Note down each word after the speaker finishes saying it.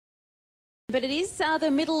But it is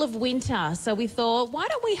the middle of winter, so we thought, why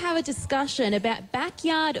don't we have a discussion about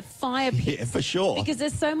backyard fire pits? Yeah, for sure. Because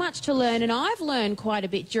there's so much to learn, and I've learned quite a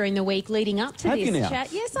bit during the week leading up to Have this you now?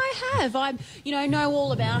 chat. Yes, I have. I, know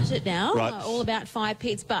all about it now, Right. all about fire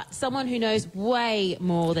pits. But someone who knows way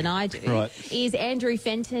more than I do is Andrew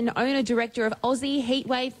Fenton, owner-director of Aussie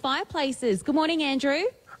Heatwave Fireplaces. Good morning, Andrew.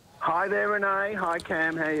 Hi there, Renee. Hi,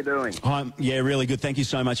 Cam. How you doing? Yeah, really good. Thank you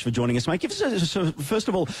so much for joining us, mate. Give us, first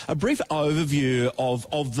of all, a brief overview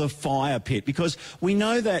of the fire pit, because we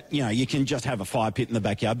know that, you can just have a fire pit in the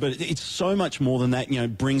backyard, but it's so much more than that.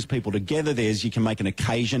 It brings people together. You can make an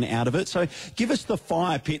occasion out of it. So give us the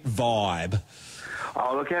fire pit vibe.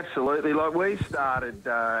 Oh, look, absolutely. Like, we started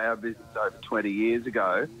our business over 20 years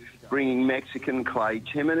ago, bringing Mexican clay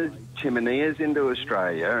chimeneas into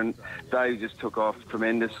Australia, and they just took off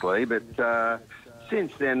tremendously. But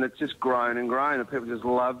since then, it's just grown and grown, and people just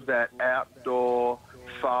love that outdoor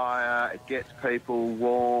fire. It gets people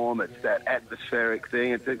warm. It's that atmospheric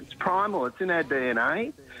thing. It's primal. It's in our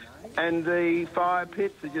DNA. And the fire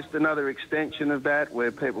pits are just another extension of that,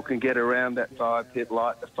 where people can get around that fire pit,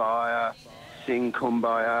 light the fire, sing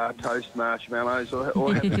Kumbaya, toast marshmallows,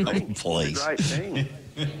 or have a drink. Please. It's a great thing.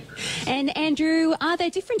 And Andrew, are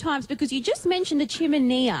there different types? Because you just mentioned a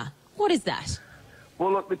chimenea. What is that?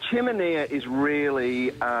 Well, look, the chimenea is really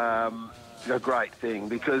a great thing,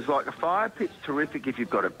 because, like, a fire pit's terrific if you've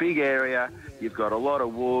got a big area, you've got a lot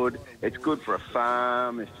of wood. It's good for a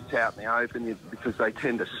farm if it's out in the open, because they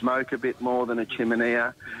tend to smoke a bit more than a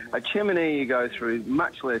chimenea. A chimenea, you go through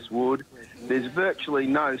much less wood. There's virtually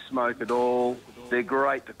no smoke at all. They're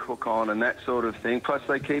great to cook on and that sort of thing. Plus,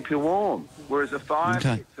 they keep you warm. Whereas a fire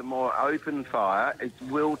pit's a more open fire. It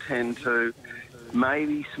will tend to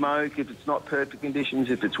maybe smoke if it's not perfect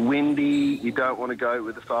conditions. If it's windy, you don't want to go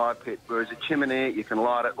with a fire pit. Whereas a chimney, you can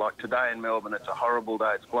light it. Like today in Melbourne, it's a horrible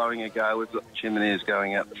day. It's blowing a gale. We've got chimneys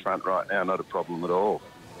going out the front right now. Not a problem at all.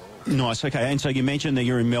 Nice, okay. And so you mentioned that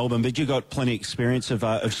you're in Melbourne, but you've got plenty of experience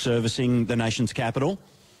of servicing the nation's capital?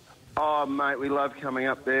 Oh, mate, we love coming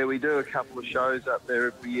up there. We do a couple of shows up there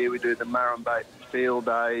every year. We do the Murrumbidgee Field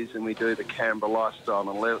Days, and we do the Canberra Lifestyle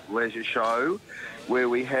and Leisure Show, where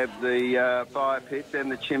we have the fire pits and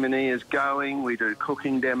the chimeneas going. We do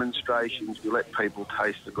cooking demonstrations. We let people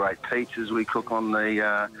taste the great pizzas we cook on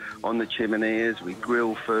the chimeneas. We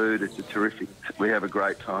grill food. It's a terrific. We have a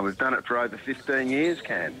great time. We've done it for over 15 years,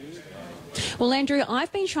 Cam. Well, Andrew, I've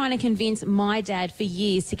been trying to convince my dad for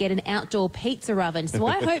years to get an outdoor pizza oven, so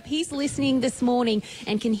I hope he's listening this morning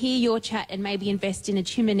and can hear your chat and maybe invest in a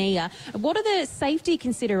chimenea. What are the safety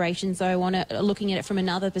considerations, though, looking at it from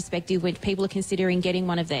another perspective when people are considering getting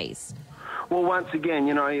one of these? Well, once again,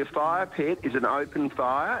 your fire pit is an open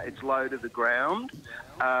fire. It's low to the ground.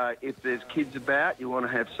 If there's kids about, you want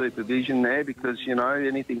to have supervision there, because,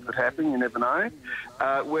 anything could happen. You never know.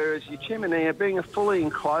 Whereas your chimney, being a fully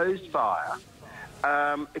enclosed fire,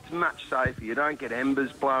 it's much safer. You don't get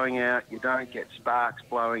embers blowing out. You don't get sparks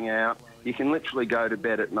blowing out. You can literally go to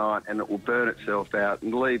bed at night and it will burn itself out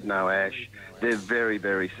and leave no ash. They're very,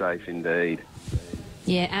 very safe indeed.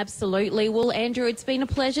 Yeah, absolutely. Well, Andrew, it's been a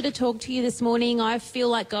pleasure to talk to you this morning. I feel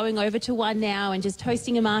like going over to one now and just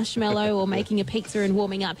toasting a marshmallow or making a pizza and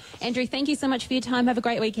warming up. Andrew, thank you so much for your time. Have a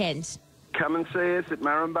great weekend. Come and see us at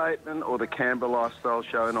Murrumbidgee or the Canberra Lifestyle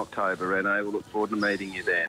Show in October, Renee. We'll look forward to meeting you then.